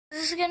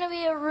is going to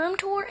be a room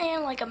tour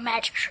and like a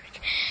magic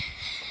trick.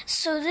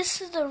 So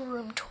this is the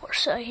room tour.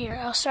 So here,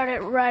 I'll start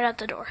it right at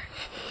the door.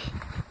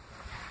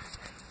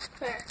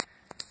 There.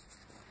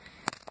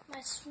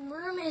 My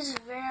room is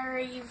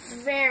very,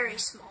 very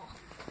small.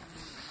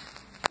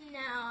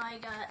 Now I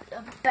got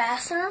a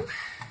bathroom.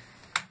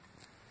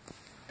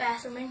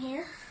 Bathroom in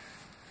here.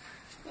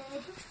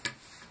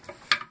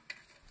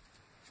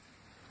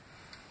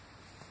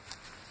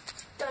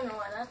 Don't know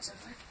why that's in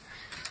there.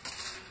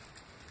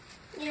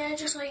 Yeah,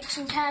 just like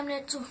some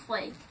cabinets with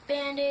like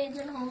band-aids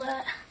and all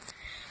that.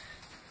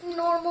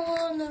 Normal,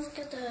 and then we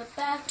got the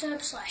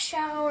bathtub /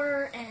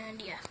 shower,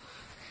 and yeah,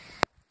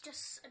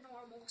 just a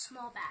normal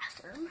small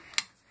bathroom.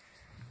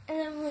 And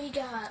then we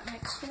got my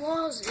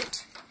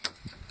closet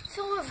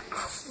full of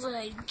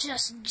like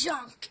just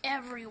junk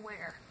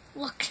everywhere.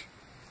 Look,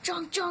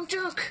 junk, junk,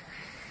 junk.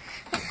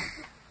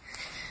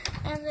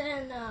 And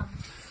then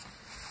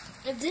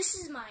this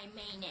is my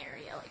main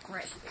area, like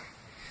right here.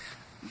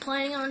 I'm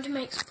planning on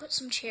to put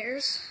some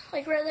chairs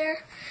like right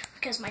there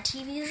because my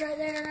TV is right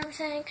there and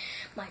everything.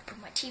 Might put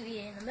my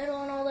TV in the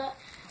middle and all that.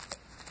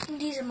 And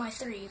these are my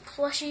 3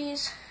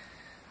 plushies.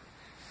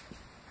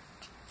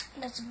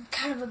 That's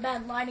kind of a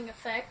bad lighting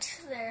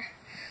effect there.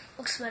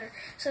 Looks better.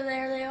 So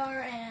there they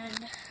are,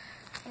 and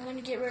I'm going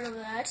to get rid of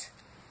that.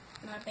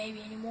 I'm not a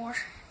baby anymore.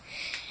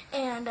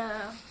 And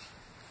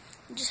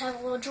just have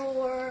a little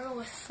drawer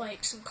with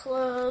like some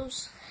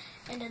clothes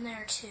and in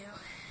there too.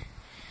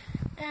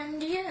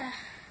 And yeah,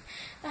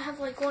 I have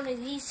like one of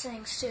these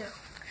things too.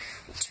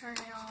 You turn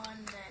it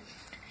on, then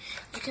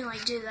you can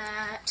like do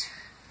that.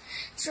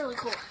 It's really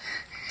cool.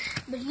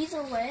 But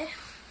either way,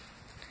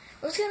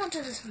 let's get on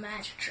to this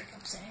magic trick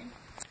I'm saying.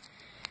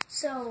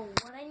 So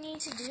what I need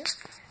to do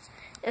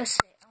is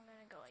I'm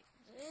gonna go like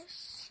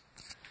this.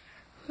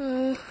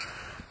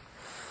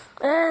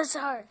 It's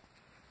hard.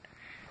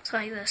 It's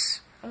like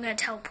this. I'm gonna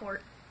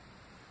teleport.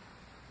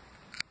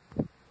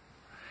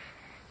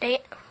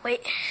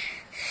 Wait.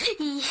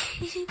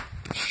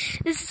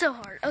 This is so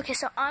hard. Okay,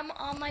 so I'm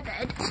on my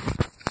bed.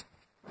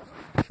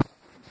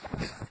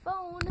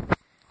 Phone.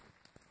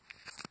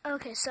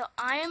 Okay, so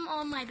I am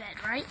on my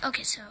bed, right?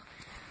 Okay, so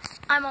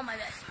I'm on my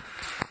bed.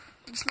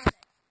 It's my bed.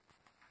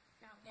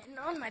 Now I'm getting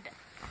on my bed.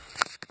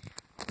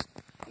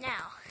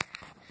 Now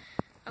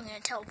I'm gonna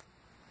teleport.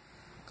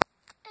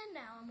 And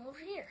now I'm over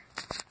here.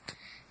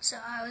 So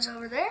I was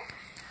over there.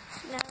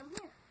 Now I'm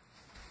here.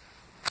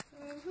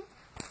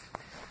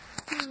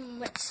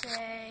 Let's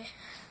say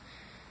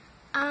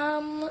I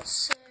want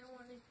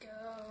to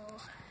go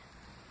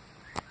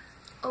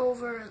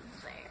over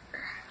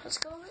there. Let's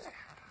go over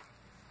there.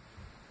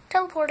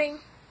 Teleporting.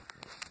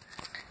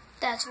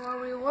 That's where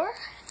we were.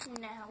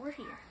 Now we're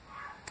here.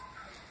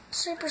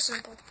 Super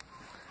simple.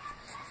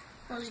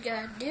 All you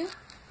gotta do,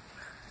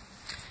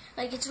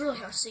 like, it's really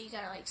hard. So you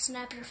gotta like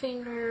snap your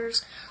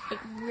fingers like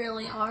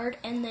really hard,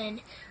 and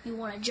then you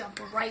want to jump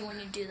right when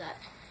you do that.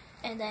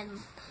 And then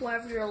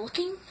wherever you're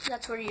looking,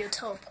 that's where you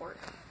teleport.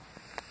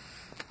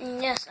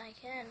 And yes, I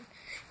can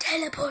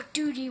teleport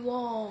to the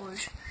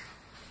walls.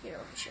 Here,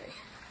 let me show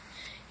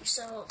you.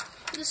 So,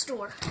 this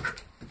door.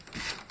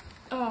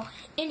 Oh,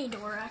 any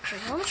door,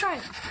 actually. Let me try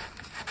it.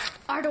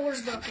 Our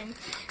door's broken.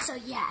 So,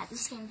 yeah,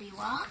 this is going to be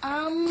well.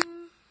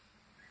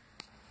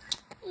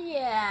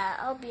 Yeah,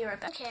 I'll be right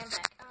back. Okay, I'm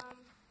back.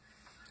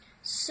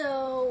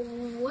 So,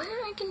 what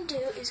I can do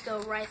is go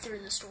right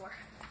through this door.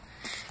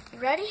 You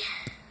ready?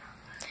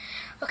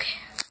 Okay,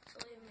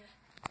 believe me.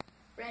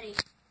 Ready,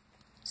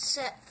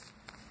 set.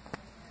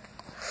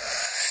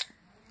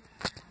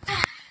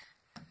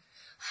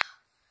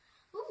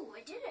 Ooh,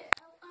 I did it.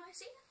 I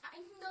see. I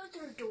can go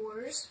through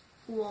doors,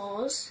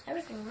 walls,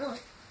 everything really.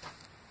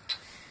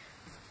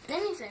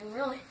 Anything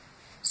really.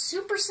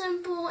 Super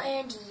simple,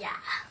 and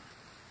yeah.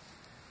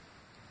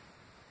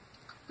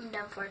 I'm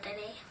done for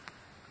today.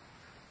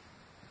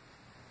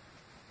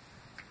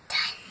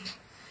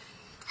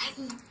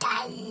 I'm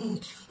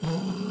done.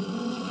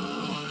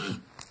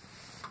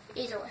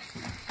 Either way.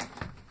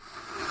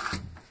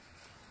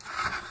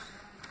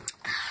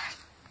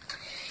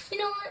 You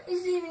know what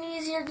is even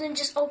easier than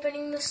just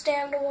opening the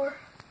stand door?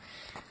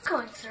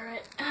 Going through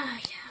it. Yeah,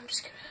 I'm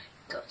just gonna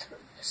go through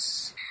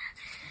this.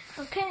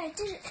 Okay, I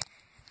did it.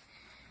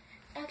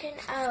 Okay,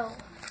 oh,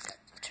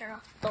 turn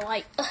off the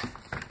light.